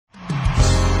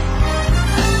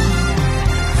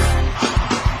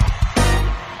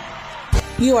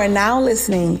You are now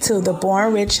listening to the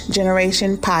Born Rich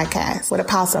Generation podcast with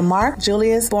Apostle Mark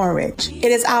Julius Bornrich.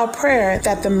 It is our prayer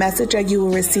that the message that you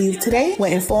will receive today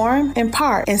will inform,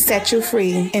 impart, and set you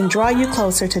free and draw you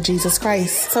closer to Jesus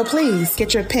Christ. So please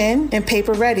get your pen and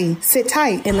paper ready, sit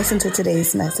tight, and listen to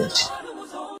today's message.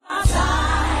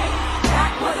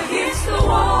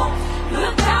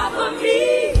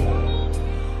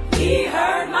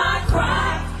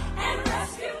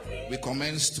 We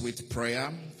commenced with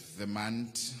prayer the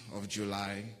month of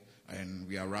July, and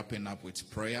we are wrapping up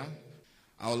with prayer.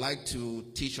 I would like to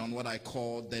teach on what I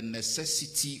call the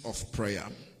necessity of prayer.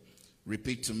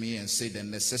 Repeat to me and say the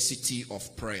necessity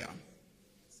of prayer.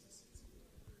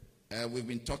 We've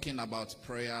been talking about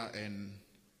prayer, and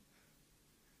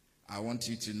I want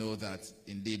you to know that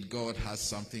indeed God has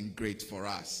something great for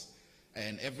us.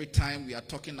 And every time we are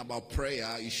talking about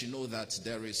prayer, you should know that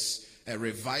there is a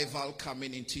revival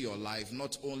coming into your life,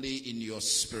 not only in your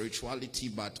spirituality,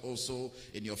 but also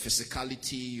in your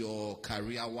physicality, your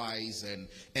career-wise, and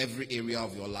every area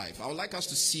of your life. I would like us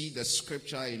to see the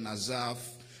scripture in Isaiah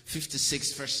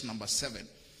 56, verse number 7.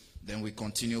 Then we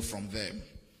continue from there.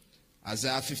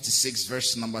 Isaiah 56,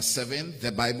 verse number 7,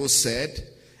 the Bible said,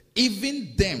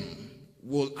 "Even them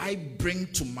will I bring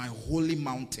to my holy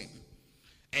mountain,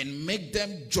 and make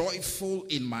them joyful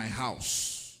in my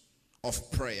house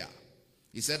of prayer."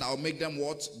 He said, I'll make them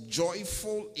what?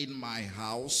 Joyful in my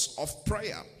house of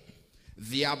prayer.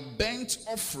 Their burnt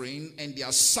offering and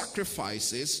their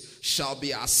sacrifices shall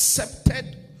be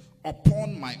accepted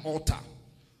upon my altar.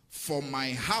 For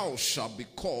my house shall be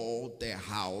called the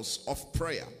house of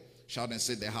prayer. Shout and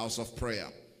say the house of prayer.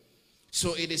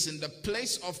 So it is in the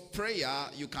place of prayer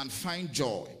you can find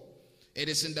joy. It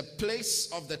is in the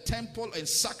place of the temple and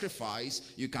sacrifice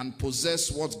you can possess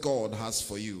what God has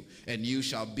for you. And you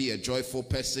shall be a joyful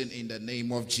person in the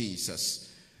name of Jesus.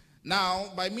 Now,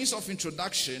 by means of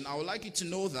introduction, I would like you to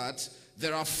know that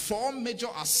there are 4 major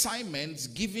assignments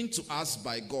given to us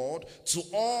by God to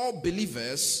all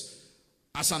believers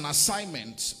as an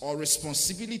assignment or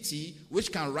responsibility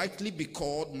which can rightly be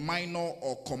called minor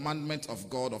or commandment of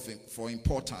God for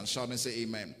importance. Shall we say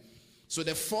amen? So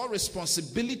the 4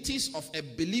 responsibilities of a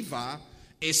believer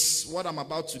is what I'm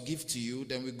about to give to you.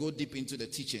 Then we go deep into the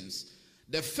teachings.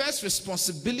 The first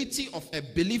responsibility of a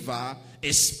believer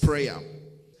is prayer.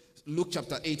 Luke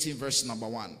chapter 18, verse number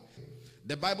 1.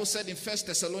 The Bible said in 1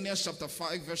 Thessalonians chapter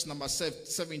 5, verse number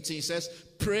 17, it says,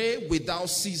 pray without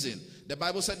ceasing. The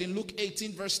Bible said in Luke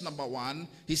 18, verse number 1,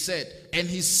 he said, and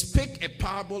he spake a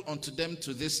parable unto them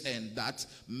to this end, that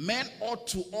men ought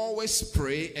to always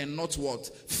pray and not what?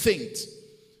 Faint.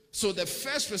 So the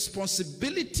first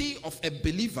responsibility of a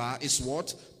believer is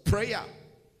what? Prayer.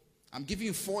 I'm giving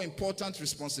you 4 important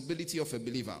responsibilities of a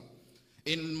believer.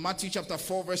 In Matthew chapter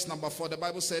 4, verse number 4, the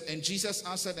Bible said, and Jesus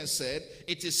answered and said,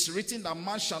 it is written that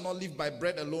man shall not live by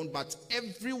bread alone, but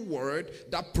every word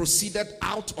that proceeded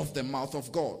out of the mouth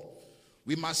of God.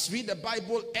 We must read the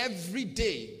Bible every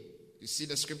day. You see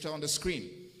the scripture on the screen.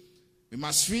 We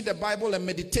must read the Bible and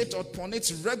meditate upon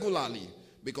it regularly.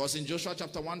 Because in Joshua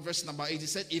chapter 1 verse number 8, he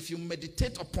said, if you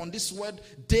meditate upon this word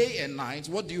day and night,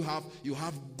 what do you have? You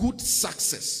have good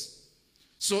success.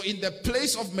 So in the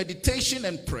place of meditation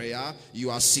and prayer,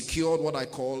 you are secured what I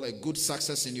call a good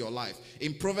success in your life.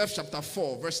 In Proverbs chapter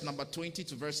 4, verse number 20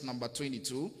 to verse number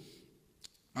 22,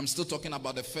 I'm still talking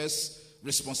about the first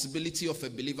responsibility of a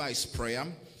believer is prayer.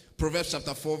 Proverbs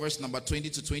chapter 4, verse number 20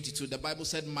 to 22, the Bible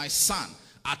said, my son,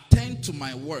 attend to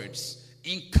my words,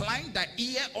 incline thy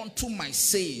ear unto my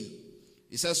saying.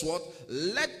 It says what?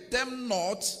 Let them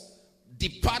not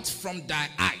depart from thy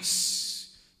eyes.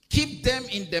 Keep them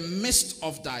in the midst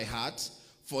of thy heart,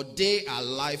 for they are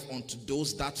life unto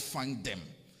those that find them,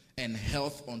 and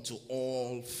health unto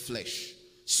all flesh.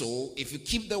 So if you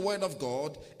keep the word of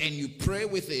God and you pray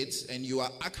with it and you are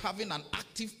having an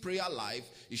active prayer life,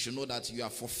 you should know that you are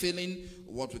fulfilling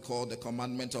what we call the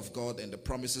commandment of God and the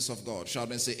promises of God.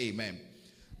 Shout and say amen.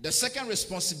 The second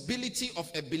responsibility of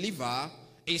a believer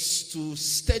is to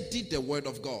study the word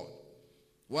of God.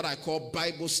 What I call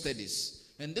Bible studies.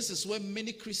 And this is where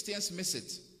many Christians miss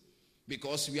it.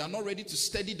 Because we are not ready to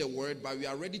study the word, but we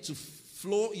are ready to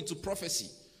flow into prophecy.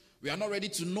 We are not ready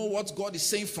to know what God is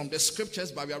saying from the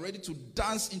scriptures, but we are ready to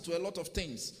dance into a lot of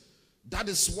things. That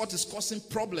is what is causing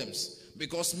problems.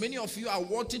 Because many of you are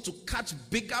wanting to catch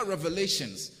bigger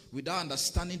revelations without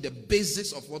understanding the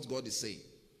basics of what God is saying.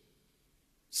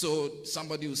 So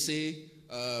somebody will say,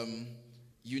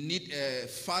 you need a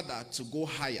father to go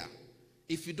higher.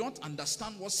 If you don't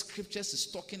understand what scriptures is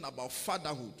talking about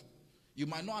fatherhood, you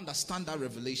might not understand that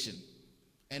revelation.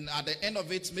 And at the end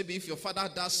of it, maybe if your father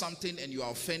does something and you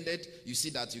are offended, you see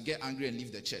that you get angry and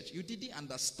leave the church. You didn't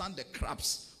understand the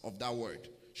crux of that word.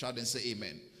 Shout and say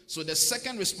amen. So the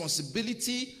second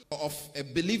responsibility of a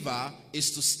believer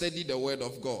is to study the word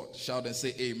of God. Shout and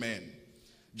say amen.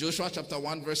 Joshua chapter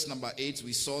 1 verse number 8,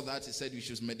 we saw that. He said we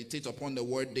should meditate upon the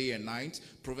word day and night.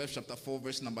 Proverbs chapter 4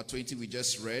 verse number 20 we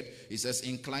just read. It says,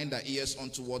 incline thy ears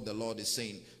unto what the Lord is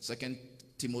saying. 2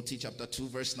 Timothy chapter 2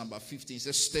 verse number 15. It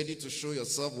says, study to show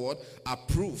yourself what?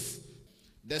 Approved.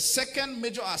 The second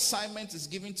major assignment is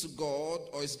given to God,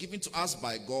 or is given to us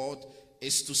by God,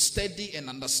 is to study and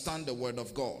understand the word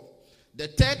of God. The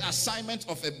third assignment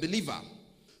of a believer,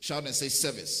 shout and say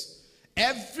service.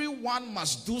 Everyone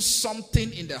must do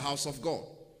something in the house of God.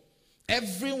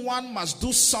 Everyone must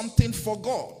do something for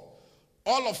God.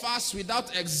 All of us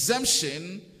without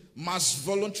exemption must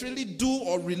voluntarily do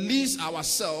or release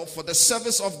ourselves for the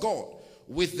service of God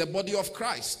with the body of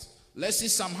Christ. Let's see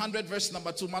Psalm 100 verse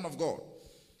number 2, man of God.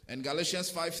 And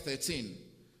Galatians 5:13.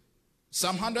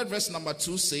 Psalm 100 verse number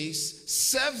 2 says,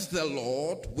 serve the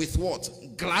Lord with what?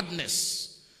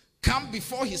 Gladness. Come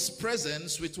before his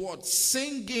presence with what?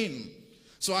 Singing.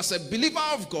 So as a believer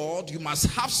of God, you must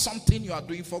have something you are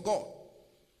doing for God.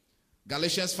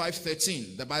 Galatians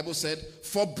 5:13, the Bible said,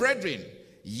 for brethren,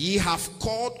 ye have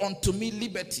called unto me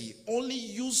liberty. Only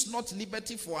use not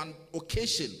liberty for an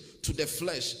occasion to the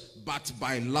flesh, but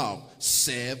by love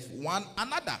serve one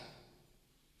another.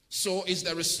 So it's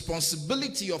the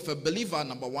responsibility of a believer,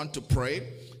 number one, to pray.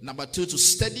 Number two, to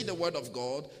study the word of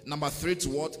God. Number three, to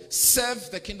what?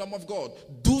 Serve the kingdom of God.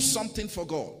 Do something for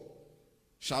God.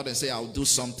 Shout and say, I'll do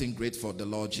something great for the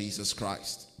Lord Jesus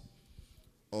Christ.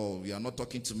 Oh, you are not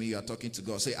talking to me, you are talking to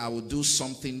God. Say, I will do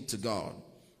something to God.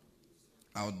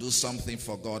 I'll do something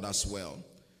for God as well.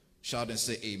 Shout and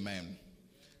say amen.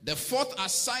 The fourth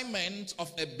assignment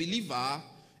of a believer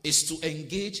is to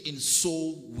engage in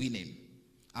soul winning.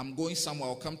 I'm going somewhere.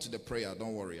 I'll come to the prayer.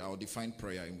 Don't worry. I'll define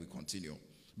prayer and we continue.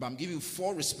 But I'm giving you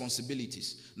 4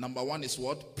 responsibilities. Number 1 is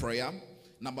what? Prayer.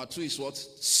 Number 2 is what?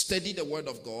 Study the word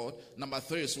of God. Number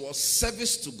 3 is what?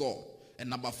 Service to God. And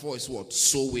number 4 is what?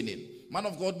 Soul winning. Man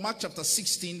of God, Mark chapter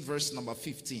 16 verse number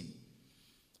 15.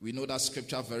 We know that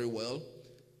scripture very well.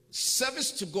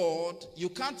 Service to God, you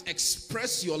can't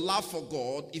express your love for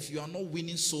God if you are not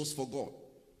winning souls for God.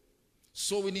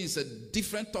 Soul winning is a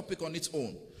different topic on its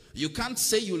own. You can't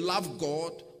say you love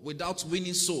God without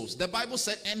winning souls. The Bible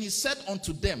said, and he said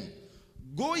unto them,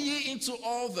 go ye into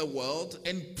all the world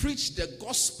and preach the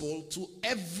gospel to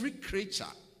every creature.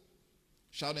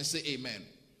 Shout and say amen.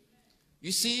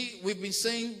 You see, we've been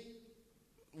saying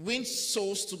win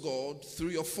souls to God through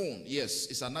your phone. Yes,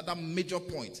 it's another major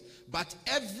point. But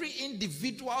every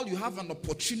individual you have an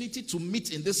opportunity to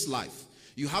meet in this life,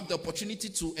 you have the opportunity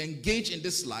to engage in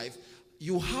this life,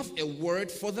 you have a word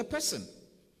for the person.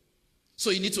 So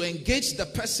you need to engage the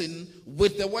person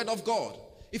with the word of God.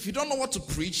 If you don't know what to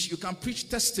preach, you can preach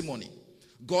testimony.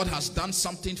 God has done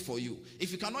something for you.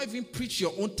 If you cannot even preach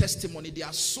your own testimony, there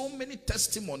are so many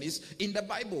testimonies in the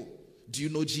Bible. Do you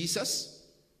know Jesus?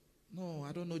 No,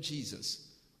 I don't know Jesus.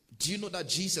 Do you know that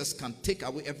Jesus can take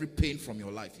away every pain from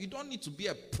your life? You don't need to be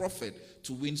a prophet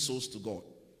to win souls to God.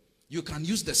 You can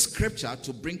use the scripture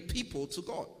to bring people to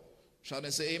God. Shout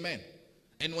and say amen.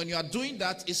 And when you are doing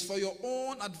that, it's for your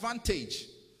own advantage.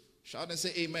 Shout and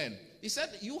say amen. He said,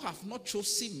 you have not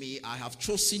chosen me, I have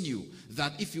chosen you.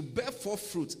 That if you bear forth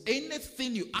fruit,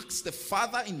 anything you ask the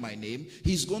Father in my name,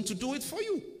 he's going to do it for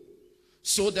you.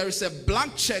 So there is a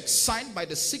blank check signed by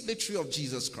the signatory of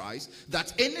Jesus Christ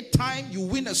that anytime you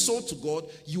win a soul to God,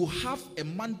 you have a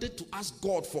mandate to ask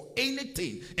God for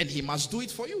anything and he must do it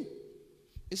for you.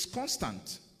 It's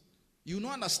constant. You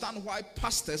don't understand why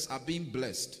pastors are being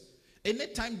blessed.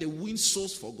 Anytime they win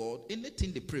souls for God,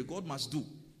 anything they pray, God must do.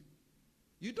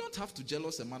 You don't have to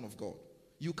jealous a man of God.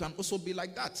 You can also be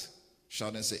like that.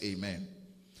 Shout and say amen.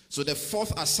 So the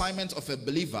fourth assignment of a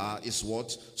believer is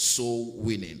what? Soul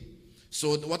winning.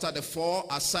 So what are the 4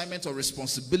 assignments or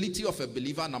responsibility of a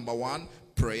believer? Number 1,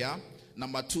 prayer.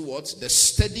 Number 2, what? The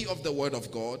study of the word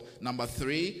of God. Number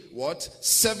 3, what?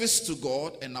 Service to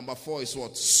God. And number 4 is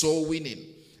what? Soul winning.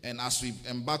 And as we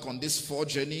embark on this 4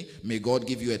 journey, may God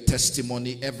give you a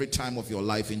testimony every time of your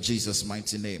life in Jesus'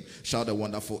 mighty name. Shout a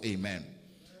wonderful amen.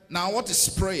 Now, what is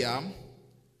prayer?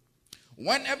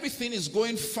 When everything is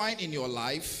going fine in your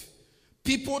life,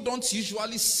 people don't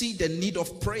usually see the need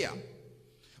of prayer.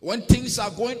 When things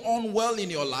are going on well in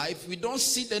your life, we don't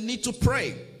see the need to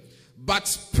pray.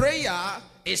 But prayer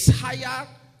is higher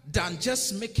than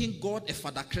just making God a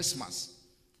Father Christmas.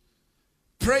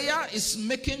 Prayer is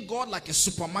making God like a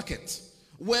supermarket.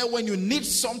 where when you need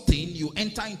something, you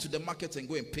enter into the market and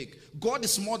go and pick. God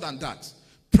is more than that.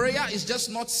 Prayer is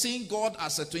just not seeing God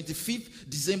as a 25th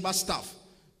December stuff.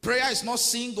 Prayer is not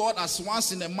seeing God as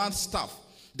once in a month stuff.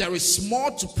 There is more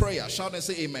to prayer. Shout and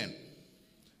say amen.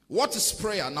 What is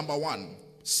prayer? Number one,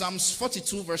 Psalms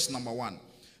 42 verse number 1.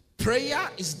 Prayer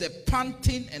is the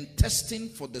panting and testing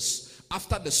for this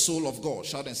after the soul of God.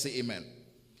 Shout and say amen.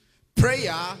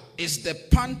 Prayer is the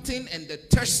panting and the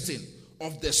testing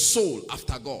of the soul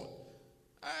after God.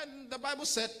 And the Bible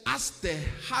said, as the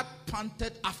heart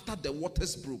panted after the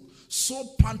waters brook, so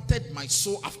panted my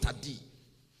soul after thee.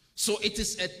 So it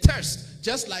is a thirst,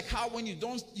 just like how when you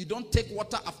don't take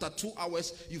water after 2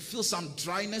 hours, you feel some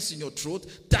dryness in your throat.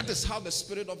 That is how the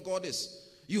Spirit of God is.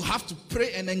 You have to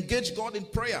pray and engage God in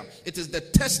prayer. It is the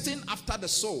testing after the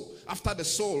soul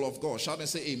of God. Shout and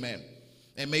say amen.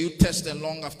 And may you test and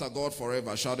long after God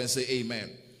forever. Shout and say amen.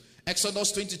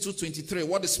 Exodus 22:23.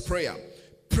 What is prayer?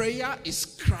 Prayer is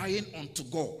crying unto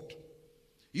God.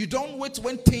 You don't wait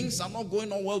when things are not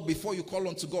going on well before you call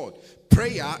unto God.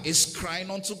 Prayer is crying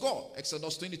unto God.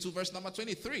 Exodus 22 verse number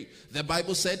 23. The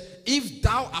Bible said, if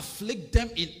thou afflict them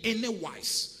in any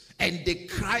wise, and they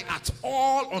cry at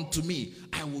all unto me,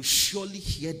 I will surely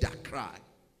hear their cry.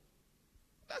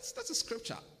 That's a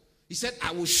scripture. He said,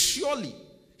 I will surely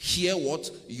hear what?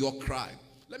 Your cry.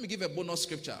 Let me give a bonus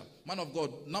scripture. Man of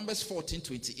God, Numbers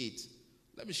 14:28.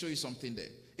 Let me show you something there.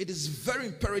 It is very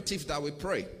imperative that we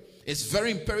pray. It's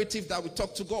very imperative that we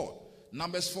talk to God.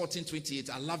 Numbers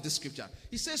 14:28. I love this scripture.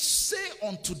 He says, say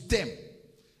unto them,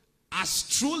 as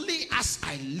truly as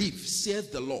I live,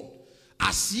 saith the Lord,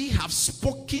 as ye have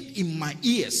spoken in my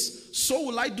ears, so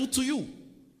will I do to you.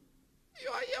 You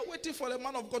are here waiting for the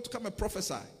man of God to come and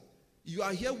prophesy. You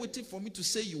are here waiting for me to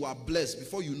say you are blessed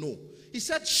before you know. He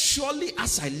said, surely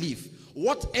as I live,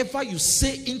 whatever you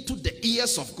say into the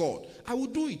ears of God, I will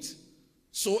do it.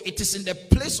 So it is in the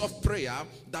place of prayer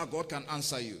that God can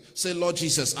answer you. Say, Lord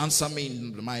Jesus, answer me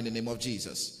in the mighty name of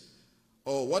Jesus.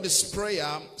 Oh, what is prayer?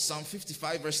 Psalm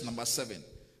 55 verse number 7.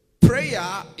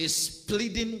 Prayer is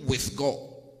pleading with God.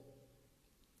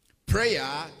 Prayer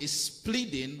is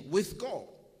pleading with God.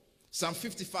 Psalm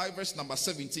 55 verse number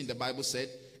 17, the Bible said,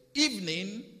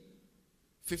 evening,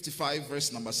 55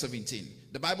 verse number 17.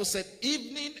 The Bible said,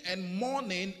 evening and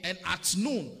morning and at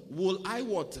noon will I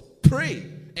what? Pray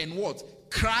and what?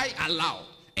 Cry aloud,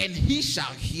 and he shall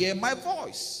hear my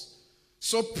voice.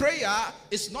 So prayer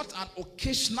is not an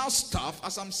occasional stuff,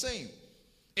 as I'm saying.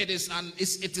 It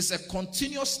is a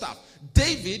continuous stuff.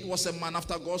 David was a man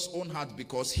after God's own heart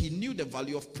because he knew the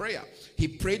value of prayer. He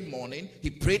prayed morning, he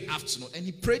prayed afternoon, and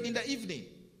he prayed in the evening.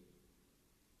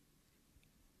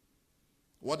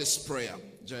 What is prayer?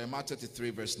 Jeremiah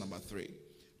 33 verse number 3.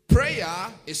 Prayer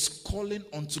is calling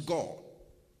unto God.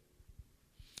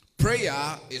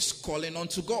 Prayer is calling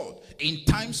unto God. In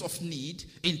times of need,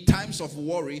 in times of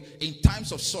worry, in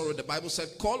times of sorrow, the Bible said,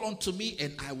 call unto me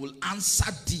and I will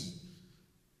answer thee.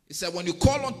 It said, when you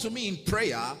call unto me in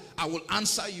prayer, I will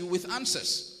answer you with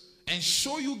answers and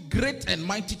show you great and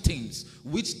mighty things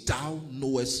which thou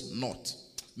knowest not.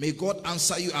 May God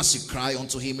answer you as you cry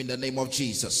unto him in the name of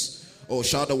Jesus. Oh,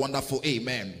 shout a wonderful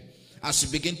amen. As you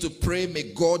begin to pray,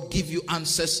 may God give you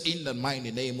answers in the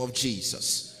mighty name of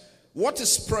Jesus. What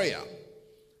is prayer?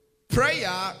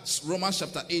 Prayer, Romans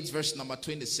chapter 8 verse number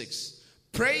 26.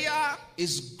 Prayer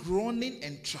is groaning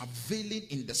and travailing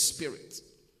in the spirit.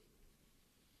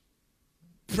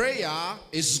 Prayer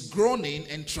is groaning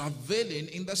and travailing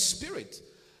in the spirit.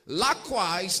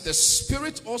 Likewise, the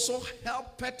Spirit also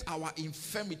helpeth our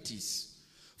infirmities.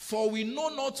 For we know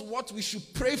not what we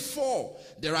should pray for.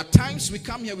 There are times we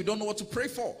come here, we don't know what to pray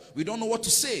for. We don't know what to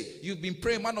say. You've been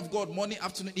praying, man of God, morning,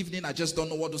 afternoon, evening, I just don't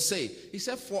know what to say. He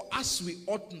said, for us we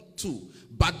ought to.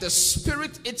 But the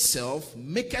Spirit itself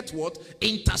maketh what?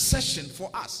 Intercession for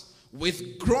us.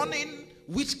 With groaning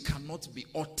which cannot be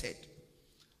uttered.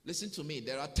 Listen to me.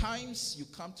 There are times you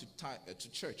come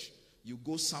to church. You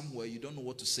go somewhere, you don't know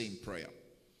what to say in prayer.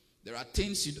 There are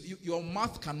things your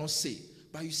mouth cannot say.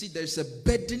 But you see, there's a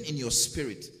burden in your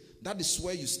spirit. That is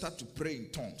where you start to pray in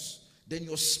tongues. Then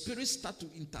your spirit start to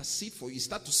intercede for you.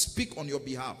 Start to speak on your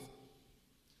behalf.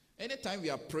 Anytime we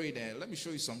are praying, let me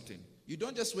show you something. You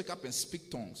don't just wake up and speak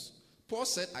tongues. Paul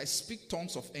said, I speak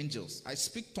tongues of angels. I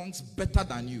speak tongues better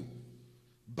than you.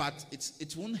 But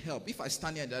it won't help. If I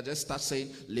stand here and I just start saying,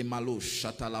 Lemalosh,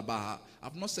 Shatalabaha,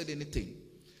 I've not said anything.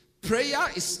 Prayer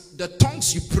is, the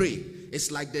tongues you pray,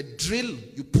 it's like the drill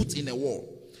you put in a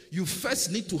wall. You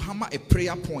first need to hammer a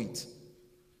prayer point.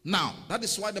 Now, that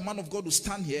is why the man of God will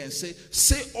stand here and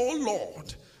say, oh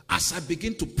Lord, as I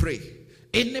begin to pray,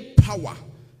 any power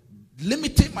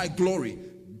limiting my glory,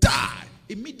 die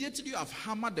immediately you have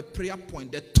hammered the prayer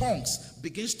point, the tongues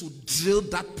begins to drill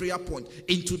that prayer point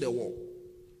into the wall.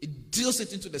 It drills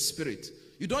it into the spirit.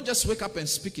 You don't just wake up and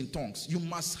speak in tongues. You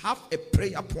must have a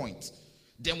prayer point.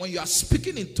 Then when you are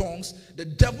speaking in tongues, the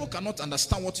devil cannot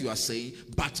understand what you are saying,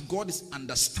 but God is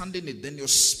understanding it. Then your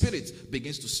spirit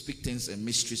begins to speak things and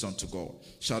mysteries unto God.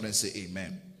 Shout and say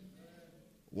amen.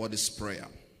 What is prayer?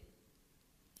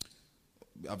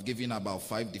 I've given about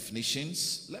 5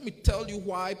 definitions. Let me tell you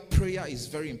why prayer is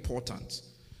very important.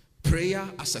 Prayer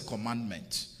as a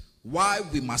commandment. Why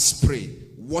we must pray.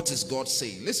 What is God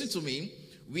saying? Listen to me.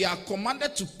 We are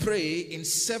commanded to pray in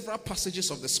several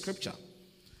passages of the scripture.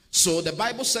 So the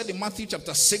Bible said in Matthew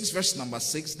chapter 6 verse number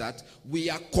 6 that we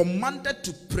are commanded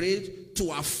to pray to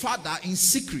our Father in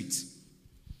secret.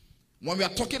 When we are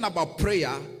talking about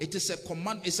prayer, it is a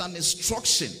command, it's an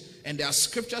instruction. And there are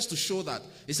scriptures to show that.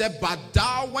 It said, but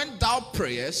thou, when thou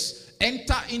prayest,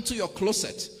 enter into your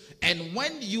closet. And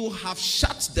when you have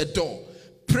shut the door,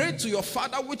 pray to your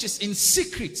Father which is in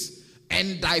secret.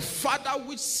 And thy Father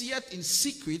which seeth in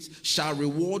secret shall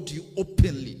reward you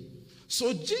openly.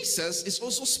 So Jesus is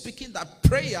also speaking that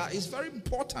prayer is very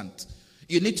important.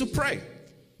 You need to pray.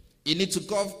 You need to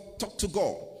talk to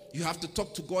God. You have to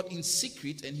talk to God in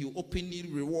secret and he will openly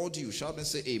reward you. Shout and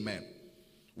say amen.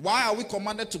 Why are we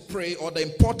commanded to pray, or the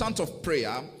importance of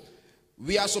prayer?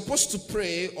 We are supposed to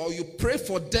pray, or you pray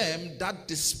for them that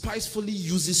despisefully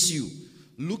uses you.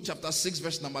 Luke chapter 6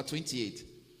 verse number 28.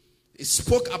 It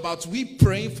spoke about we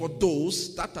praying for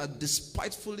those that are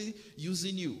despitefully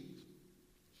using you.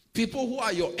 People who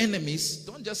are your enemies,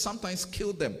 don't just sometimes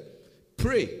kill them.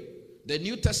 Pray. The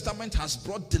New Testament has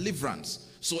brought deliverance.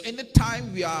 So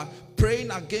anytime we are praying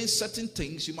against certain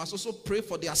things, you must also pray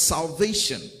for their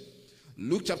salvation.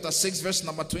 Luke chapter 6 verse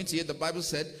number 28, the Bible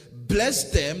said,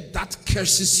 bless them that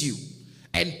curses you,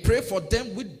 and pray for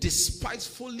them which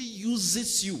despitefully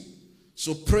uses you.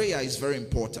 So prayer is very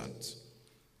important.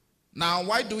 Now,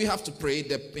 why do we have to pray?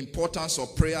 The importance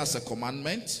of prayer as a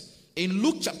commandment. In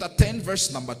Luke chapter 10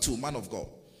 verse number 2, man of God,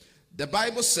 the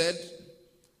Bible said,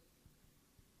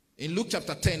 in Luke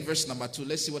chapter 10 verse number 2,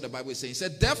 let's see what the Bible is saying. It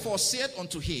said, therefore said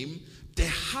unto him, the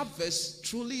harvest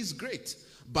truly is great,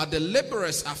 but the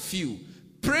laborers are few.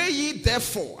 Pray ye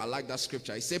therefore, I like that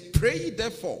scripture. He said, pray ye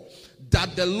therefore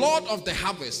that the Lord of the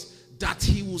harvest, that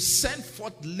he will send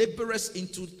forth laborers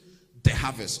into the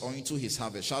harvest, or into his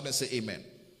harvest. Shout and say amen.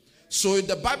 So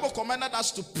the Bible commanded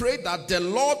us to pray that the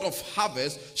Lord of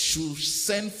harvest should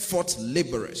send forth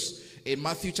laborers. In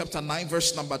Matthew chapter 9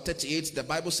 verse number 38, the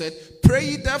Bible said, pray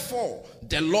ye therefore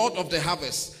the Lord of the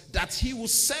harvest, that he will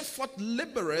send forth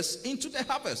laborers into the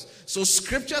harvest. So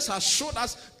scriptures have showed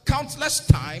us countless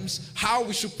times how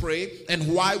we should pray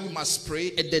and why we must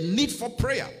pray and the need for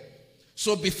prayer.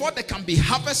 So before there can be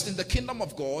harvest in the kingdom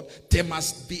of God, there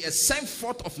must be a send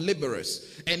forth of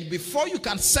laborers. And before you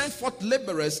can send forth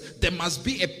laborers, there must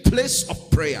be a place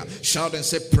of prayer. Shout and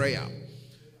say prayer.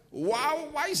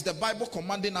 Why is the Bible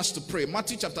commanding us to pray?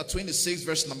 Matthew chapter 26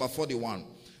 verse number 41.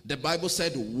 The Bible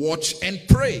said, watch and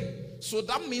pray. So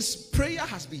that means prayer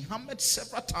has been hammered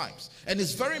several times. And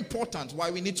it's very important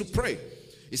why we need to pray.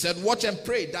 He said, watch and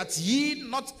pray that ye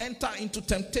not enter into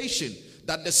temptation,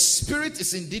 that the spirit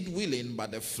is indeed willing,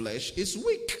 but the flesh is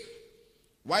weak.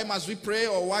 Why must we pray,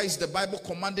 or why is the Bible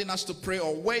commanding us to pray,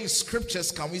 or where in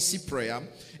scriptures can we see prayer?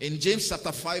 In James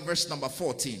chapter 5 verse number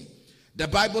 14, the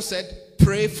Bible said,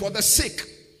 pray for the sick.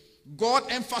 God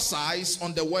emphasized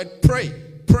on the word pray,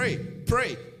 pray,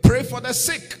 pray, pray for the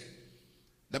sick.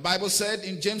 The Bible said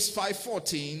in James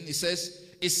 5:14, it says,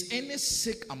 is any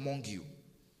sick among you?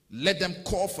 Let them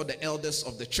call for the elders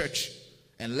of the church,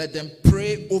 and let them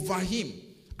pray over him,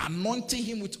 anointing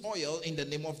him with oil in the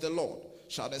name of the Lord.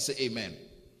 Shout and say amen.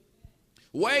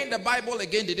 Where in the Bible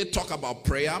again did it talk about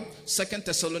prayer? 2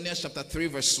 Thessalonians chapter 3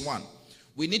 verse 1.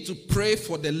 We need to pray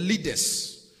for the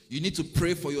leaders. You need to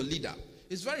pray for your leader.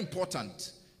 It's very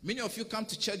important. Many of you come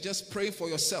to church just praying for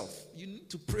yourself. You need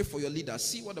to pray for your leader.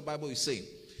 See what the Bible is saying.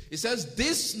 It says,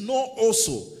 this know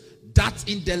also that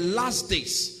in the last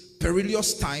days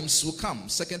perilous times will come.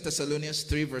 2 Thessalonians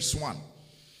 3 verse 1.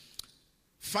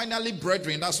 Finally,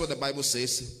 brethren, that's what the Bible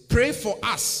says. Pray for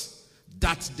us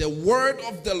that the word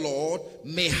of the Lord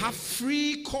may have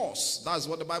free course. That's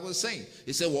what the Bible is saying.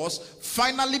 It said was,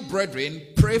 finally, brethren,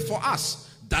 pray for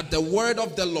us that the word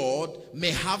of the Lord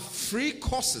may have free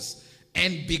courses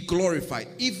and be glorified,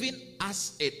 even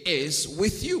as it is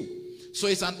with you. So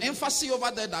it's an emphasis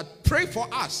over there that pray for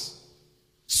us.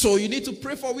 So you need to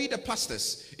pray for we the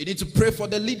pastors. You need to pray for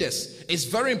the leaders. It's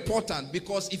very important,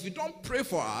 because if you don't pray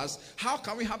for us, how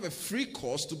can we have a free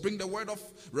course to bring the word of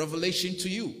revelation to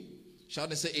you? Shout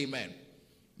and say amen.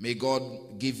 May God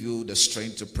give you the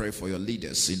strength to pray for your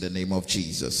leaders in the name of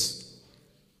Jesus.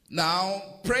 Now,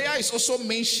 prayer is also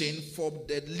mentioned for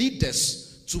the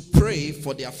leaders to pray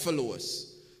for their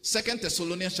followers. 2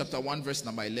 Thessalonians chapter 1 verse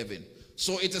number 11.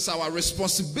 So it is our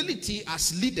responsibility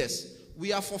as leaders.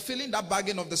 We are fulfilling that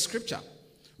bargain of the scripture.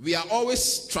 We are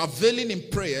always traveling in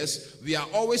prayers. We are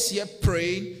always here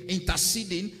praying,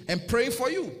 interceding, and praying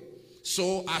for you.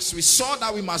 So as we saw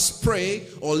that we must pray,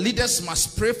 or leaders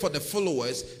must pray for the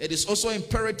followers, it is also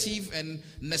imperative and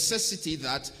necessity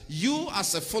that you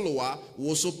as a follower will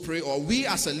also pray, or we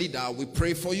as a leader, we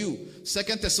pray for you.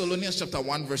 2 Thessalonians chapter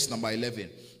 1 verse number 11.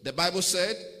 The Bible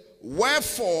said,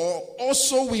 wherefore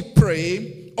also we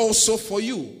pray also for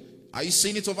you. Are you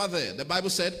seeing it over there? The Bible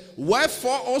said,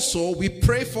 wherefore also we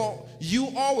pray for you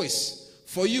always.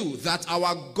 For you, that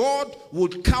our God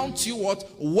would count you what?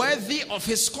 Worthy of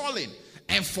his calling,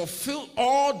 and fulfill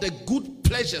all the good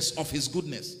pleasures of his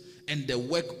goodness, and the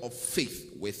work of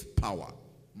faith with power.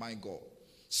 My God.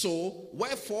 So,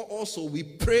 wherefore also we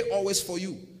pray always for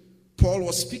you. Paul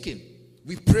was speaking.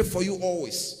 We pray for you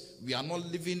always. We are not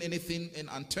leaving anything in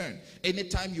unturned.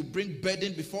 Anytime you bring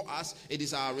burden before us, it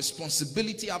is our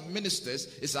responsibility as ministers,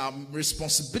 it's our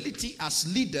responsibility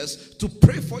as leaders to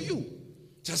pray for you.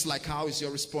 Just like how it's your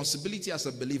responsibility as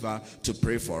a believer to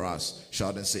pray for us.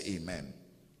 Shout and say amen.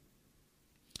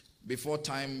 Before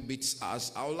time beats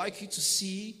us, I would like you to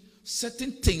see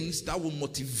certain things that will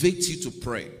motivate you to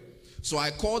pray. So I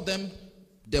call them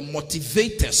the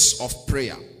motivators of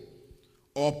prayer,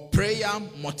 or prayer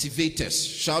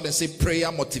motivators. Shout and say prayer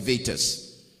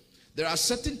motivators. There are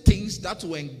certain things that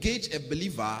will engage a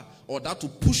believer, or that will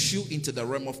push you into the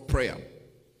realm of prayer.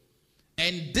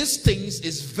 And these things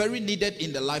is very needed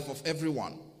in the life of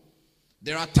everyone.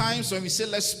 There are times when we say,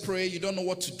 let's pray, you don't know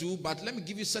what to do, but let me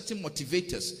give you certain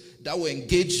motivators that will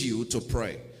engage you to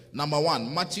pray. Number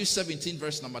one, Matthew 17,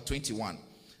 verse number 21.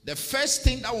 The first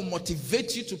thing that will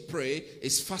motivate you to pray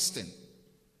is fasting.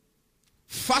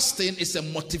 Fasting is a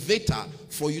motivator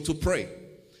for you to pray.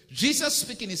 Jesus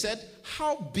speaking, he said,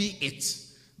 how be it,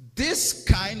 this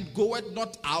kind goeth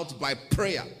not out by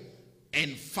prayer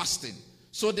and fasting.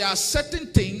 So there are certain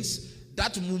things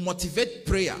that will motivate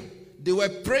prayer. They were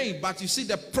praying, but you see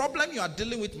the problem you are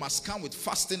dealing with must come with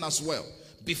fasting as well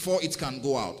before it can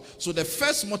go out. So the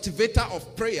first motivator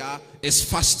of prayer is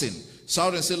fasting.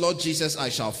 Shout and say, Lord Jesus, I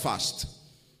shall fast.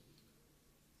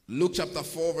 Luke chapter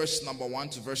 4 verse number 1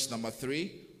 to verse number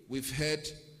 3. We've heard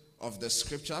of the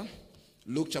scripture.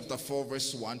 Luke chapter 4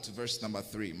 verse 1 to verse number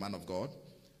 3, man of God.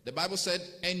 The Bible said,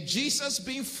 and Jesus,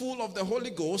 being full of the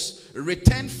Holy Ghost,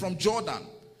 returned from Jordan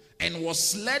and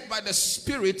was led by the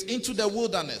Spirit into the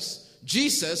wilderness.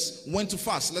 Jesus went to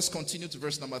fast. Let's continue to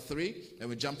verse number 3 and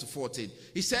we jump to 14.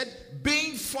 He said,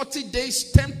 being 40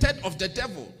 days tempted of the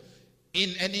devil.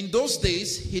 And in those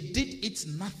days, he did eat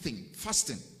nothing.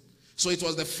 Fasting. So it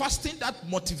was the fasting that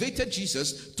motivated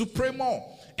Jesus to pray more.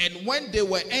 And when they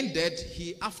were ended,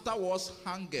 he afterwards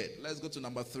hungered. Let's go to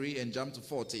number 3 and jump to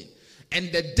 14. And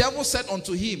the devil said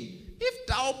unto him, if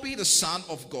thou be the Son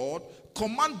of God,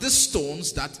 command these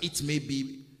stones that it may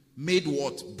be made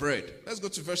what? Bread. Let's go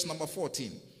to verse number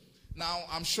 14. Now,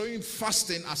 I'm showing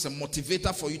fasting as a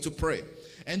motivator for you to pray.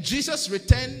 And Jesus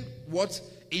returned what?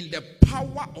 In the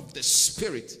power of the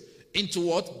Spirit into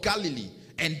what? Galilee.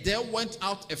 And there went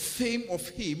out a fame of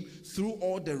him through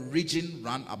all the region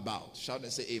round about. Shout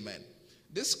and say amen.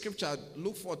 This scripture,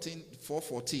 Luke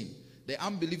 4:14. The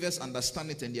unbelievers understand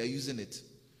it and they are using it.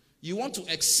 You want to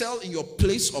excel in your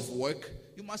place of work,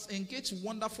 you must engage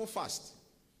wonderful fast.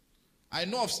 I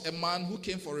know of a man who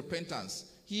came for repentance.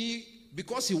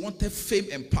 Because he wanted fame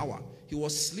and power, he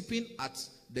was sleeping at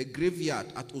the graveyard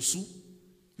at Osu.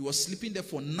 He was sleeping there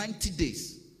for 90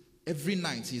 days. Every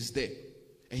night he's there.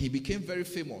 And he became very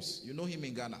famous. You know him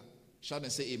in Ghana. Shout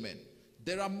and say amen.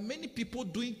 There are many people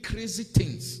doing crazy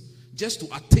things just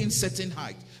to attain certain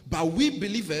height. But we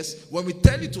believers, when we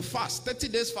tell you to fast, 30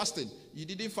 days fasting, you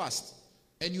didn't fast.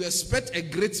 And you expect a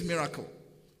great miracle.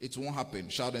 It won't happen.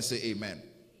 Shout and say amen.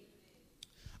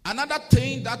 Another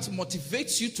thing that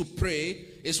motivates you to pray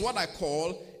is what I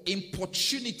call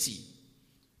importunity.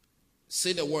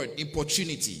 Say the word,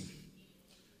 importunity.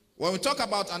 When we talk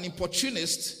about an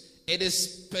importunist, it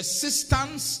is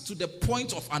persistence to the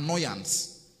point of annoyance.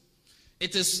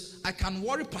 It is, I can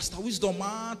worry Pastor Wisdom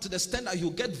to the extent that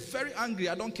he'll get very angry.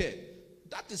 I don't care.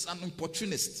 That is an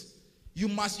importunist. You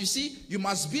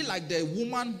must be like the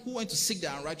woman who went to seek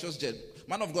the unrighteous judge.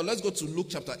 Man of God, let's go to Luke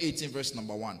chapter 18, verse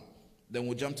number 1. Then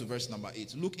we'll jump to verse number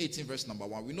 8. Luke 18, verse number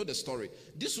 1. We know the story.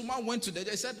 This woman went to the judge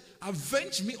and said,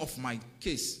 avenge me of my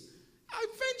case.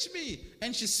 Avenge me.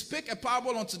 And she spake a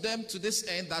parable unto them to this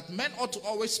end, that men ought to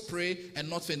always pray and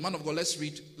not faint. Man of God, let's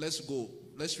read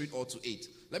all to 8.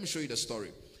 Let me show you the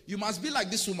story. You must be like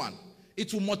this woman.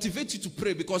 It will motivate you to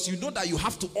pray, because you know that you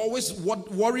have to always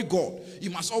worry God. You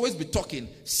must always be talking,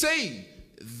 saying,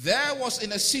 there was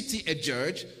in a city a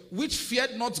judge which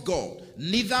feared not God,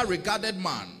 neither regarded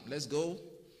man. Let's go.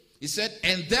 He said,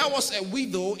 and there was a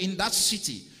widow in that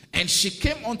city, and she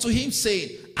came unto him,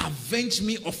 saying, avenge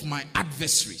me of my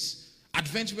adversaries.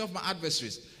 Avenge me of my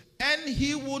adversaries. And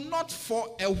he would not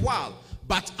for a while,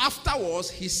 but afterwards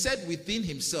he said within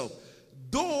himself,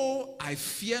 though I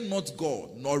fear not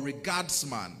God, nor regards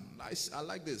man. I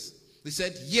like this. He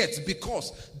said, yet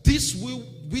because this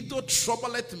widow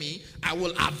troubleth me, I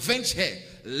will avenge her,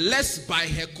 lest by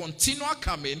her continual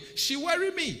coming she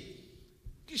worry me.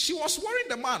 She was worrying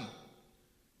the man.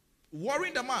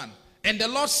 Worrying the man. And the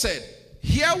Lord said,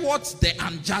 hear what the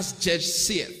unjust judge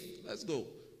saith. Let's go.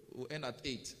 We'll end at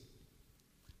 8.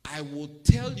 I will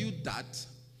tell you that,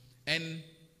 and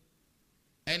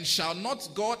shall not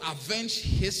God avenge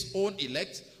his own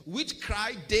elect, which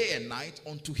cry day and night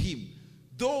unto him,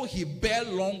 though he bear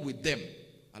long with them?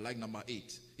 I like number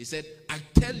 8. He said, I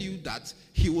tell you that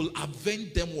he will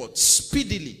avenge them what?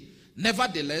 Speedily.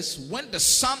 Nevertheless, when the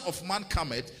Son of Man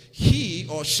cometh, he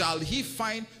or shall he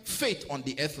find faith on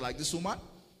the earth like this woman?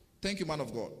 Thank you, man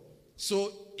of God.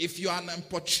 So if you are an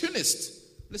opportunist,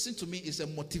 listen to me, it's a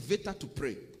motivator to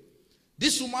pray.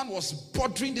 This woman was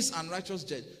bothering this unrighteous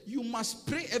judge. You must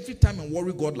pray every time and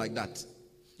worry God like that.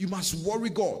 You must worry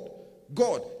God.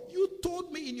 God, you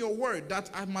told me in your word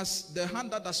that the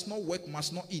hand that does not work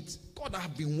must not eat. God, I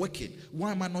have been working.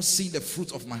 Why am I not seeing the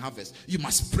fruit of my harvest? You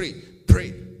must pray,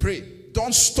 pray, pray.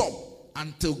 Don't stop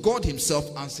until God himself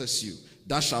answers you.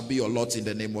 That shall be your lot in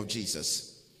the name of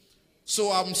Jesus.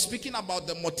 So I'm speaking about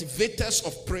the motivators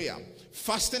of prayer.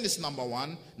 Fasting is number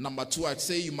 1. Number 2, I'd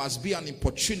say you must be an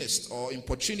importunist, or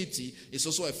importunity is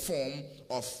also a form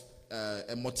of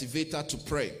a motivator to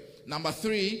pray. Number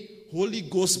 3, Holy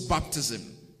Ghost baptism.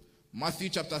 Matthew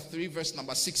chapter 3 verse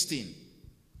number 16.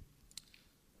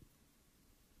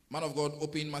 Man of God,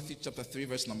 open Matthew chapter 3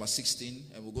 verse number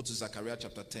 16, and we'll go to Zechariah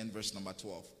chapter 10 verse number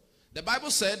 12. The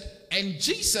Bible said, and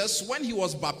Jesus, when he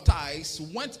was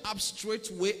baptized, went up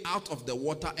straightway out of the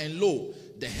water, and lo,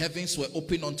 the heavens were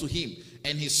opened unto him,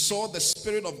 and he saw the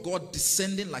Spirit of God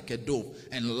descending like a dove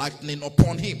and lightning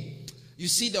upon him. You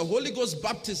see, the Holy Ghost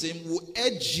baptism will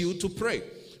urge you to pray.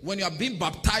 When you are being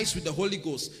baptized with the Holy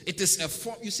Ghost, it is a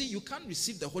form. You see, you can't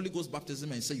receive the Holy Ghost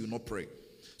baptism and say you not pray.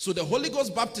 So the Holy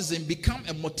Ghost baptism become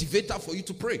a motivator for you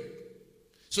to pray.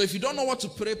 So if you don't know what to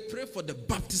pray, pray for the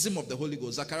baptism of the Holy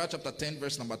Ghost. Zechariah chapter 10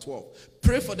 verse number 12.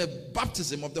 Pray for the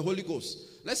baptism of the Holy Ghost.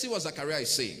 Let's see what Zechariah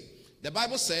is saying. The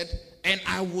Bible said, and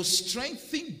I will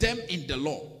strengthen them in the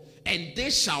Lord, and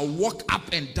they shall walk up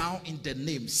and down in the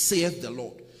name, saith the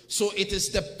Lord. So it is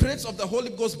the praise of the Holy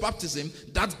Ghost baptism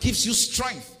that gives you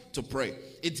strength to pray.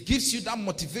 It gives you that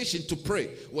motivation to pray.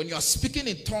 When you are speaking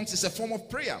in tongues, it's a form of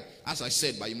prayer. As I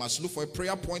said, but you must look for a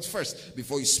prayer point first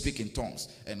before you speak in tongues,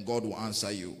 and God will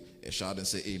answer you. Shout and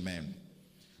say amen.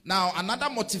 Now, another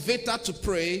motivator to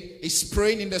pray is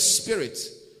praying in the Spirit.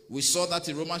 We saw that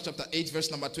in Romans chapter 8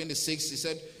 verse number 26. He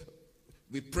said,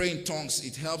 we pray in tongues.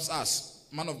 It helps us.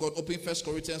 Man of God, open 1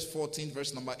 Corinthians 14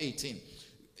 verse number 18.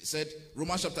 He said,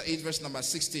 Romans chapter 8 verse number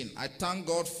 16. I thank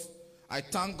God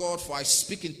for I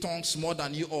speak in tongues more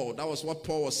than you all. That was what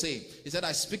Paul was saying. He said,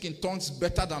 I speak in tongues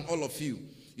better than all of you.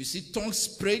 You see, tongues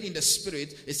prayed in the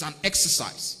Spirit is an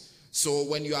exercise. So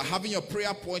when you are having your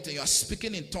prayer point and you are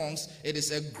speaking in tongues, it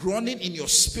is a groaning in your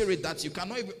spirit that you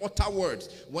cannot even utter words.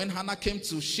 When Hannah came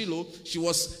to Shiloh,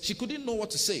 she couldn't know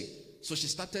what to say. So she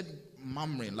started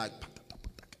murmuring like,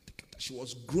 she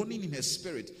was groaning in her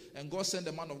spirit. And God sent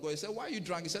the man of God. He said, why are you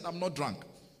drunk? He said, I'm not drunk.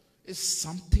 It's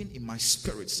something in my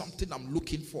spirit, something I'm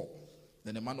looking for.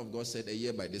 Then the man of God said, a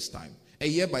year by this time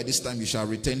you shall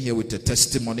return here with a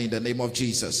testimony in the name of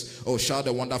Jesus. Oh, shout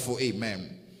a wonderful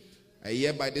amen. A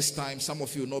year by this time, some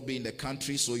of you will not be in the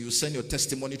country, so you send your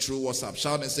testimony through WhatsApp.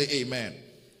 Shout and say amen.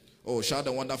 Oh, shout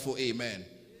a wonderful amen.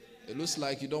 It looks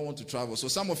like you don't want to travel. So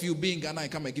some of you be in Ghana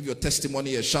and come and give your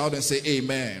testimony and shout and say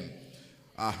amen.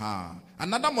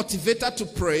 Another motivator to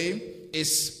pray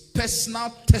is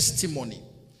personal testimony.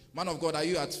 Man of God, are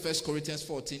you at 1 Corinthians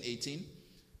 14:18?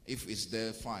 If it's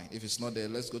there, fine. If it's not there,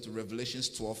 let's go to Revelations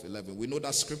 12:11. We know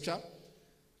that scripture.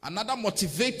 Another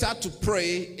motivator to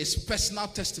pray is personal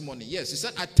testimony. Yes, he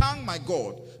said, I thank my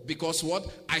God because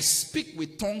what? I speak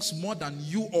with tongues more than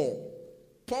you all.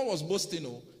 Paul was boasting.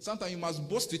 Oh, sometimes you must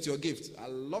boast with your gift. I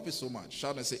love it so much.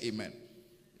 Shout and say amen.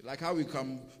 Like how we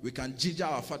can ginger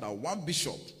our father. One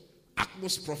bishop,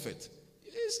 utmost prophet.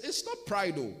 It's not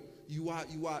pride, though. You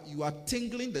are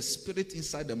tingling the spirit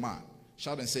inside the man.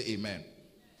 Shout and say amen.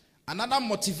 Another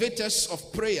motivators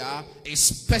of prayer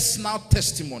is personal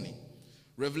testimony.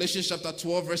 Revelation chapter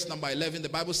 12 verse number 11, the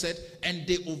Bible said, and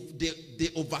they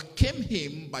overcame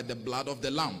him by the blood of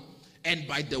the Lamb and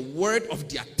by the word of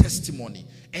their testimony,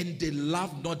 and they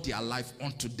loved not their life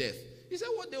unto death. He said,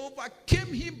 well, they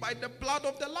overcame him by the blood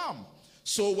of the Lamb.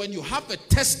 So when you have a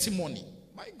testimony,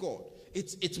 my God,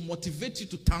 it motivates you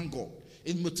to thank God.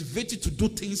 It motivates you to do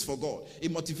things for God.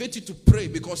 It motivates you to pray,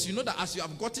 because you know that as you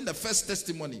have gotten the first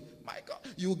testimony, my God,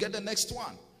 you will get the next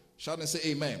one. Shout and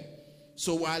say amen.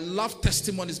 So I love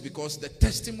testimonies because the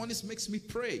testimonies makes me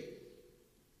pray.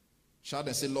 Shout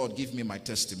and say, Lord, give me my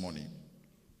testimony.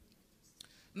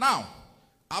 Now,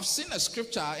 I've seen a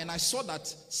scripture and I saw that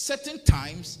certain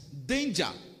times danger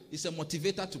is a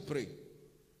motivator to pray.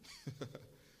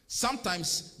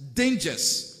 Sometimes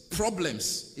dangers,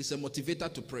 problems is a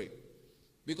motivator to pray.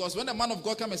 Because when the man of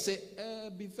God come and say,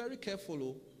 be very careful,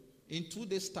 oh. In 2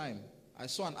 days time, I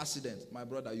saw an accident. My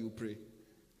brother, you pray.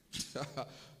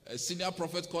 A senior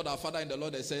prophet called our father in the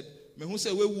Lord and said,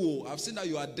 I've seen that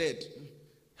you are dead.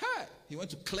 Hey, he went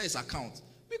to clear his account.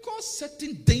 Because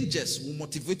certain dangers will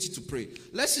motivate you to pray.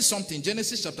 Let's see something.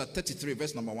 Genesis chapter 33,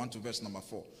 verse number 1 to verse number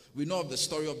 4. We know of the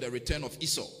story of the return of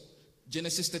Esau.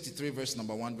 Genesis 33, verse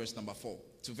number 1, verse number 4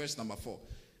 to verse number 4.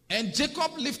 And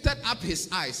Jacob lifted up his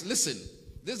eyes. Listen,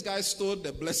 this guy stole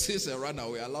the blessings and ran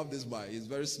away. I love this guy. He's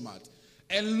very smart.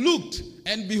 And looked,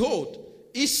 and behold,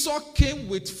 Esau came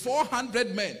with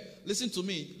 400 men. Listen to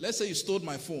me. Let's say you stole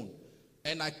my phone,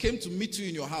 and I came to meet you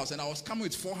in your house, and I was coming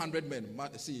with 400 men.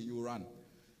 See, you ran.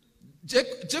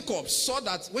 Jacob saw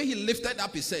that when he lifted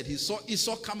up his head, he saw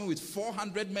Esau coming with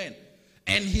 400 men.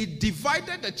 And he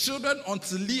divided the children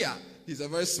unto Leah. He's a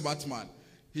very smart man.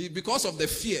 Because of the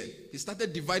fear, he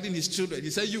started dividing his children.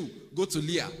 He said, you go to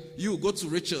Leah, you go to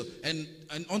Rachel, and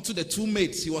onto the two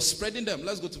maids. He was spreading them.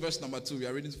 Let's go to verse number 2. We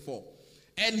are reading 4.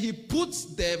 And he put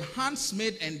the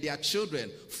handmaid and their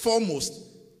children foremost.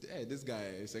 Hey, this guy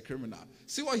is a criminal.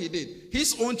 See what he did.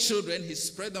 His own children, he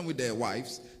spread them with their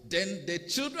wives. Then the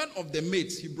children of the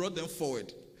maids, he brought them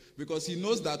forward. Because he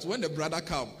knows that when the brother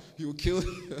comes, he will kill.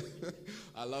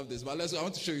 I love this. But I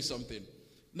want to show you something.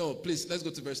 No, please, let's go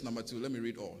to verse number 2. Let me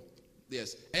read all.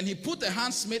 Yes. And he put the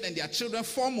handmaid and their children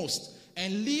foremost,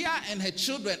 and Leah and her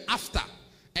children after,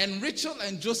 and Rachel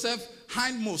and Joseph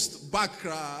hindmost, back.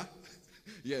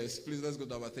 Yes, please, let's go to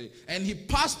number 3. And he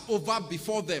passed over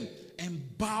before them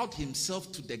and bowed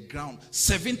himself to the ground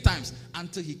 7 times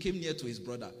until he came near to his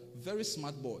brother. Very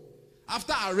smart boy.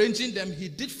 After arranging them, he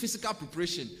did physical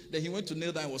preparation. Then he went to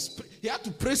kneel down and he had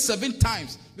to pray 7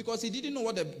 times because he didn't know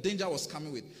what the danger was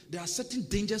coming with. There are certain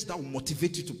dangers that will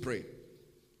motivate you to pray.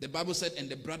 The Bible said, and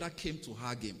the brother came to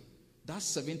hug him. That's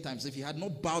 7 times. If he had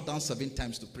not bowed down 7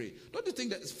 times to pray, don't you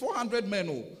think that 400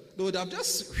 men, they would have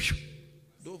just...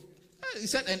 He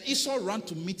said, and Esau ran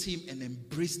to meet him and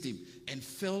embraced him and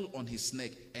fell on his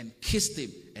neck and kissed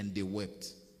him, and they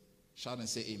wept. Shout and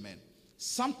say amen.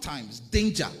 Sometimes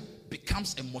danger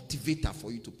becomes a motivator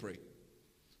for you to pray.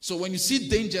 So when you see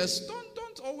dangers,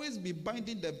 don't always be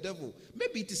binding the devil.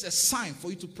 Maybe it is a sign for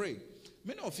you to pray.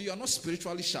 Many of you are not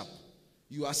spiritually sharp.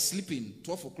 You are sleeping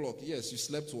 12 o'clock. Yes, you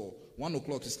slept well. 1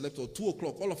 o'clock, you slept well. 2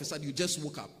 o'clock, all of a sudden you just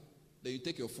woke up. Then you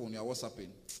take your phone, you are WhatsApping.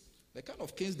 The kind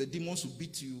of canes the demons will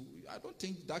beat you, I don't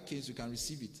think that case you can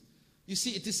receive it. You see,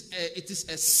 it is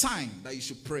a sign that you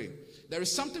should pray. There is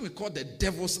something we call the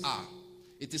devil's hour.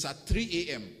 It is at 3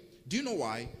 a.m. Do you know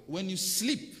why? When you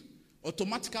sleep,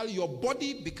 automatically your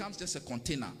body becomes just a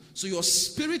container. So your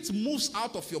spirit moves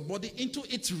out of your body into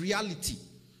its reality.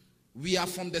 We are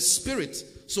from the spirit.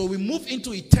 So we move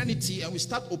into eternity and we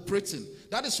start operating.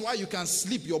 That is why you can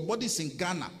sleep. Your body is in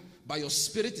Ghana, but your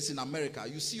spirit is in America.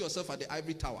 You see yourself at the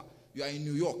Ivory Tower. You are in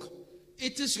New York.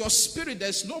 It is your spirit.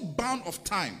 There's no bound of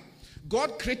time.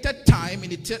 God created time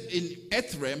in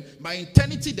earth realm. By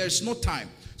eternity, there's no time.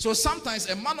 So sometimes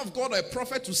a man of God or a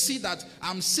prophet to see that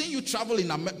I'm seeing you travel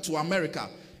to America.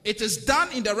 It is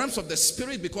done in the realms of the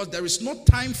spirit because there is no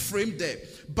time frame there.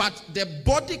 But the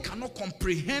body cannot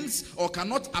comprehend or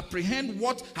cannot apprehend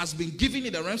what has been given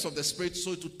in the realms of the spirit.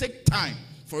 So it will take time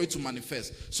for it to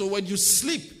manifest. So when you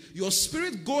sleep, your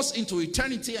spirit goes into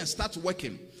eternity and starts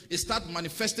working. It starts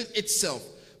manifesting itself.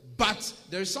 But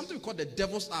there is something called the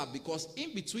devil's hour, because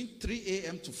in between 3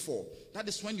 a.m. to 4, that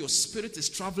is when your spirit is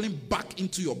traveling back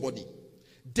into your body.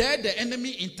 There the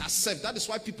enemy intercepts. That is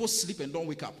why people sleep and don't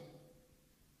wake up.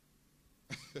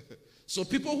 So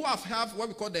people who have what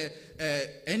we call the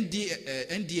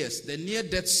NDS, the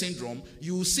near-death syndrome,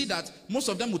 you will see that most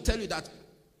of them will tell you that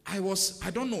I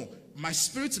don't know, My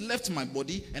spirit left my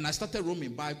body and I started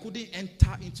roaming, but I couldn't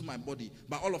enter into my body.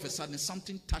 But all of a sudden,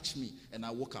 something touched me and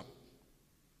I woke up.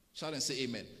 Shout and say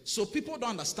amen. So people don't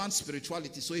understand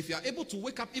spirituality. So if you are able to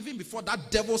wake up even before that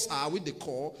devil's hour with the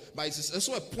call, but it is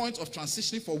also a point of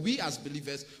transitioning for we as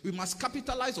believers, we must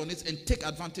capitalize on it and take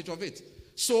advantage of it.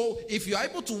 So if you are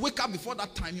able to wake up before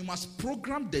that time, you must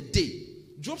program the day.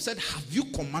 Job said, have you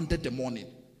commanded the morning?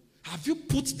 Have you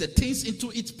put the things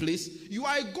into its place? You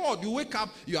are a God. You wake up,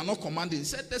 you are not commanding. He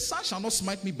said, the sun shall not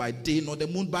smite me by day, nor the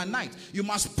moon by night. You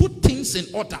must put things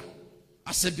in order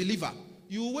as a believer.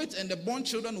 You wait and the born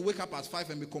children will wake up at 5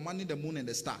 and be commanding the moon and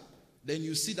the star. Then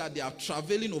you see that they are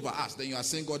traveling over us. Then you are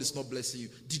saying God is not blessing you.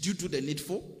 Did you do the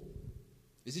needful?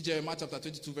 You see Jeremiah chapter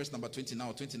 22 verse number 29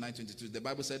 or 29, 22. The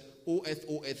Bible said, O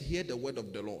earth, hear the word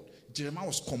of the Lord. Jeremiah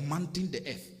was commanding the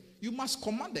earth. You must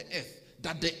command the earth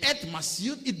that the earth must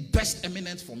yield its best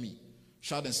eminence for me.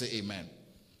 Shout and say amen.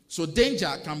 So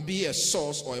danger can be a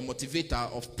source or a motivator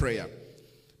of prayer.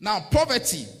 Now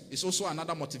poverty is also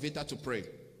another motivator to pray.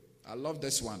 I love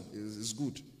this one. It's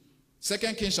good. 2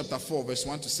 Kings chapter 4 verse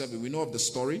 1 to 7. We know of the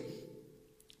story.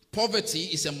 Poverty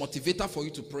is a motivator for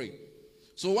you to pray.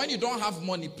 So when you don't have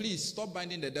money, please stop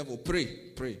binding the devil.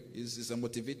 Pray. Pray. It's a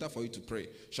motivator for you to pray.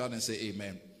 Shout and say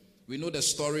amen. We know the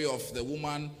story of the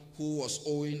woman who was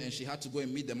owing and she had to go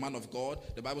and meet the man of God.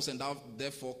 The Bible said, thou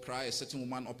therefore cry a certain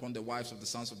woman upon the wives of the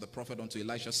sons of the prophet unto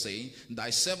Elisha, saying,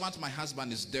 thy servant my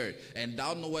husband is dead, and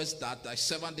thou knowest that thy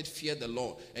servant did fear the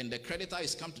Lord, and the creditor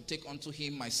is come to take unto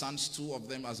him my sons, 2 of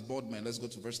them as bondmen. Let's go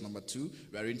to verse number 2.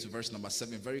 We are reading to verse number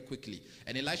 7 very quickly.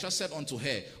 And Elisha said unto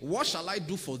her, what shall I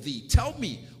do for thee? Tell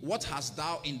me, what hast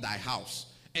thou in thy house?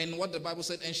 And what the Bible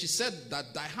said, and she said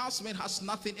that thy housemaid has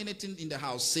anything in the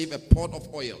house, save a pot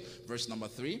of oil. Verse number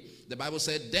 3, the Bible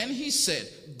said, then he said,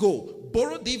 go,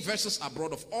 borrow thee vessels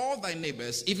abroad of all thy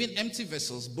neighbors, even empty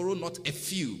vessels, borrow not a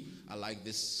few. I like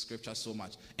this scripture so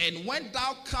much. And when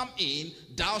thou come in,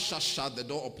 thou shalt shut the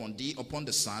door upon thee, upon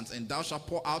the sons, and thou shalt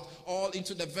pour out all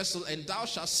into the vessel, and thou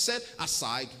shalt set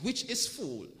aside which is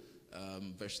full.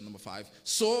 Verse number 5.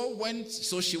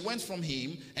 So she went from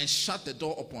him and shut the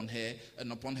door upon her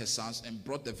and upon her sons and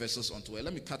brought the vessels unto her.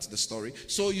 Let me cut the story.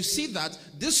 So you see that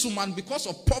this woman, because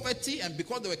of poverty and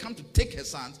because they were come to take her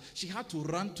sons, she had to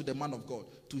run to the man of God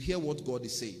to hear what God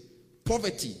is saying.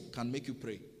 Poverty can make you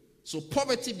pray. So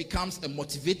poverty becomes a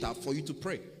motivator for you to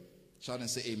pray. Shout and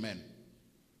say amen.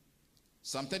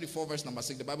 Psalm 34 verse number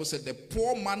 6. The Bible said the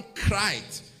poor man cried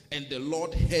and the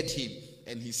Lord heard him,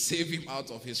 and he saved him out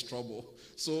of his trouble.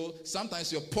 So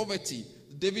sometimes your poverty,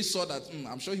 David saw that,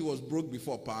 I'm sure he was broke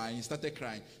before, and he started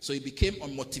crying. So he became a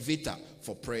motivator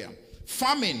for prayer.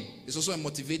 Famine is also a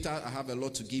motivator. I have a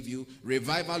lot to give you.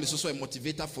 Revival is also a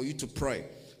motivator for you to pray.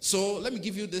 So let me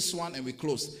give you this one and we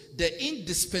close. The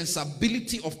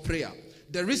indispensability of prayer.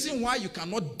 The reason why you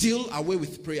cannot deal away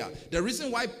with prayer. The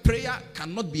reason why prayer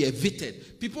cannot be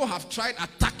evaded. People have tried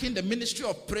attacking the ministry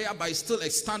of prayer, but it's still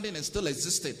standing and still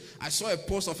existing. I saw a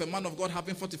post of a man of God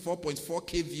having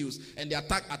 44.4k views, and they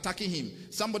attacking him.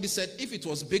 Somebody said, if it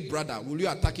was Big Brother, will you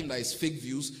attack him that is fake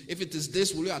views? If it is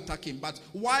this, will you attack him? But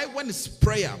why, when it's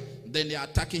prayer, then they are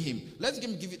attacking him? Let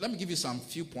me give you some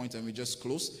few points and we just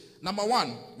close. Number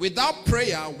 1, without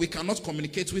prayer, we cannot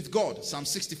communicate with God. Psalm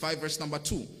 65 verse number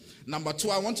 2. Number 2,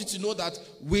 I want you to know that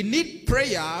we need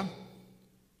prayer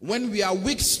when we are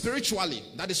weak spiritually.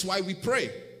 That is why we pray.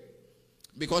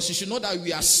 Because you should know that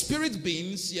we are spirit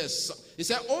beings. Yes. He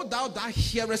said, oh, thou that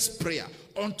hearest prayer,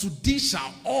 unto thee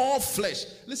shall all flesh.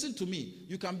 Listen to me.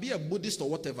 You can be a Buddhist or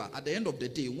whatever. At the end of the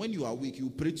day, when you are weak, you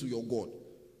pray to your God.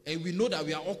 And we know that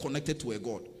we are all connected to a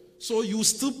God. So you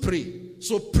still pray.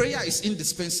 So prayer is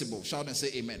indispensable. Shout and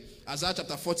say amen. Isaiah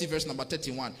chapter 40 verse number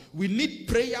 31. We need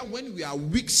prayer when we are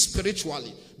weak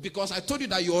spiritually. Because I told you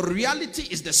that your reality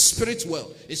is the spirit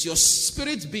world. It's your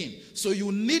spirit being. So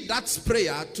you need that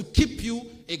prayer to keep you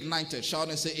ignited. Shout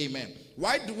and say amen.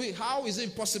 How is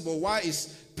it possible? Why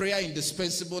is prayer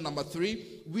indispensable? Number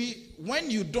 3, when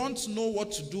you don't know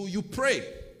what to do, you pray.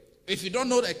 If you don't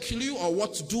know a clue or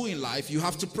what to do in life, you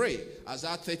have to pray.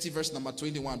 Isaiah 30 verse number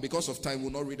 21. Because of time,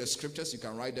 we'll not read the scriptures. You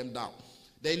can write them down.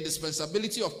 The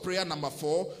indispensability of prayer. Number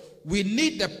 4, we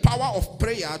need the power of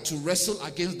prayer to wrestle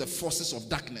against the forces of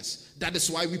darkness. That is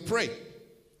why we pray.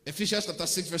 Ephesians chapter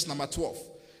 6 verse number 12.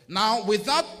 Now,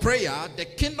 without prayer, the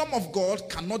kingdom of God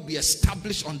cannot be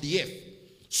established on the earth.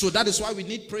 So that is why we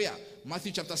need prayer.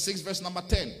 Matthew chapter 6 verse number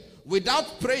 10.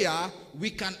 Without prayer,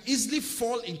 we can easily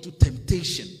fall into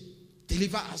temptation.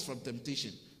 Deliver us from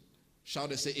temptation.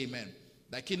 Shout and say amen.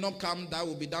 Thy kingdom come, thy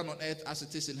will be done on earth as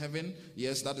it is in heaven.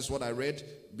 Yes, that is what I read,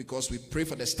 because we pray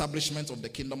for the establishment of the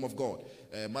kingdom of God.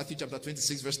 Matthew chapter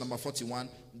 26, verse number 41.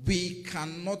 We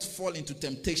cannot fall into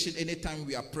temptation anytime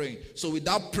we are praying. So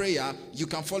without prayer, you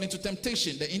can fall into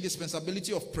temptation. The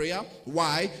indispensability of prayer.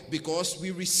 Why? Because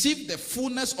we receive the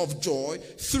fullness of joy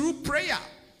through prayer.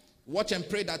 Watch and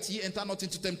pray that ye enter not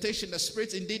into temptation. The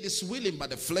spirit indeed is willing, but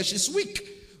the flesh is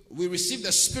weak. We receive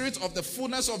the spirit of the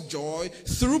fullness of joy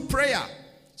through prayer.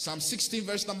 Psalm 16,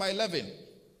 verse number 11.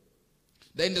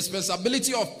 The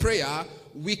indispensability of prayer,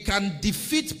 we can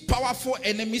defeat powerful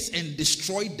enemies and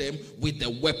destroy them with the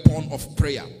weapon of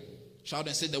prayer. Shout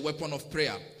and say, the weapon of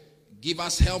prayer. Give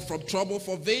us help from trouble,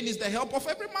 for vain is the help of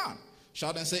every man.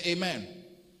 Shout and say amen.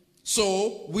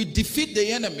 So we defeat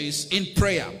the enemies in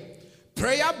prayer.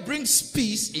 Prayer brings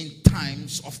peace in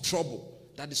times of trouble.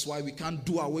 That is why we can't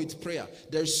do away with prayer.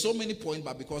 There's so many points,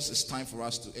 but because it's time for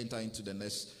us to enter into the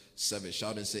next service,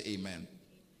 shout and say amen.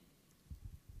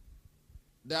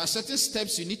 There are certain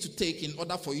steps you need to take in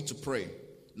order for you to pray.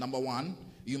 Number one,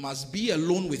 you must be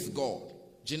alone with God.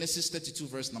 Genesis 32,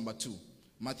 verse number 2.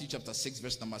 Matthew chapter 6,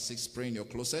 verse number 6. Pray in your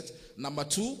closet. Number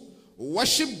 2,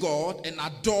 worship God and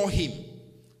adore him.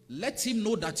 Let him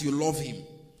know that you love him.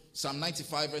 Psalm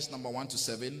 95, verse number 1 to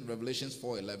 7. Revelations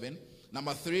 4:11.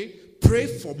 Number 3, pray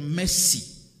for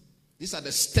mercy. These are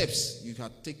the steps you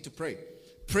can take to pray.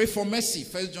 Pray for mercy.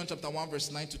 1 John chapter 1,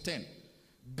 verse 9 to 10.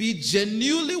 Be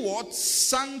genuinely what?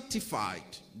 Sanctified.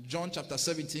 John chapter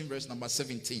 17, verse number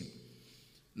 17.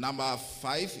 Number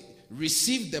 5,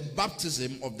 receive the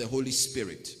baptism of the Holy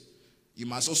Spirit. You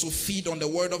must also feed on the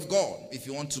word of God if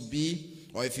you want to be,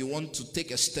 or if you want to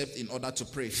take a step in order to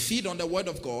pray. Feed on the word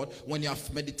of God. When you are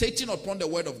meditating upon the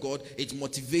word of God, it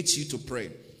motivates you to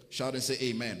pray. Shout and say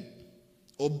amen.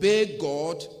 Obey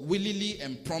God willingly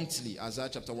and promptly. Isaiah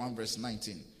chapter 1, verse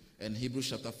 19. And Hebrews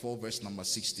chapter 4, verse number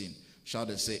 16. Shout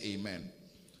and say amen.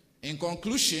 In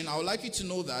conclusion, I would like you to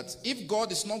know that if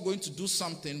God is not going to do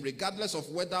something, regardless of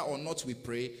whether or not we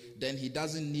pray, then he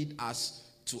doesn't need us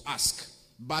to ask.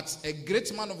 But a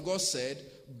great man of God said,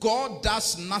 God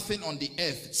does nothing on the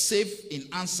earth save in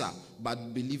answer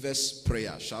but believers'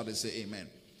 prayer. Shout and say amen.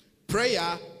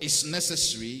 Prayer is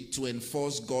necessary to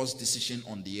enforce God's decision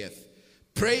on the earth.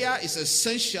 Prayer is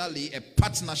essentially a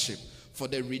partnership for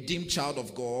the redeemed child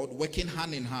of God, working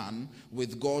hand in hand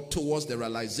with God towards the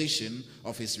realization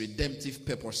of his redemptive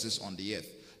purposes on the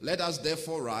earth. Let us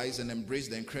therefore rise and embrace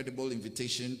the incredible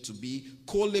invitation to be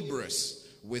co-laborers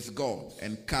with God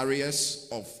and carriers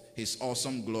of his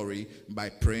awesome glory by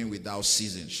praying without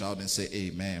ceasing. Shout and say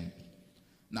amen.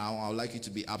 Now I would like you to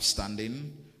be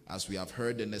upstanding as we have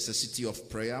heard the necessity of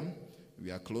prayer.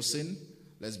 We are closing.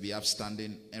 Let's be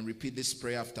upstanding and repeat this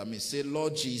prayer after me. Say,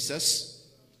 Lord Jesus,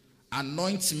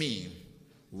 anoint me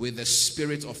with the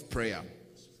spirit of prayer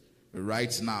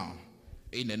right now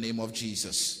in the name of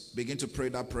Jesus. Begin to pray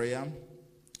that prayer.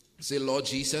 Say, Lord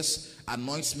Jesus,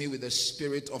 anoint me with the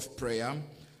spirit of prayer.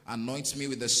 Anoint me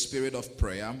with the spirit of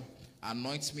prayer.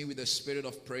 Anoint me with the spirit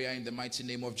of prayer in the mighty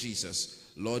name of Jesus.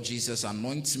 Lord Jesus,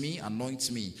 anoint me,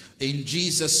 anoint me. In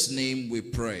Jesus' name we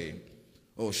pray.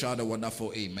 Oh, shout a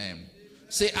wonderful amen.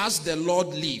 Say, as the Lord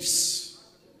lives,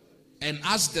 and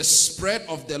as the spread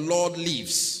of the Lord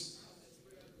lives,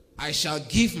 I shall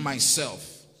give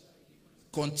myself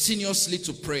continuously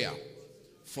to prayer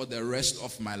for the rest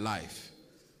of my life.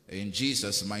 In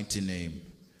Jesus' mighty name,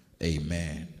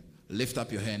 amen. Lift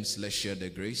up your hands. Let's share the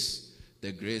grace.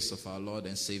 The grace of our Lord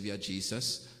and Savior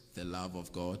Jesus, the love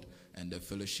of God, and the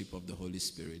fellowship of the Holy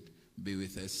Spirit be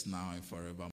with us now and forever.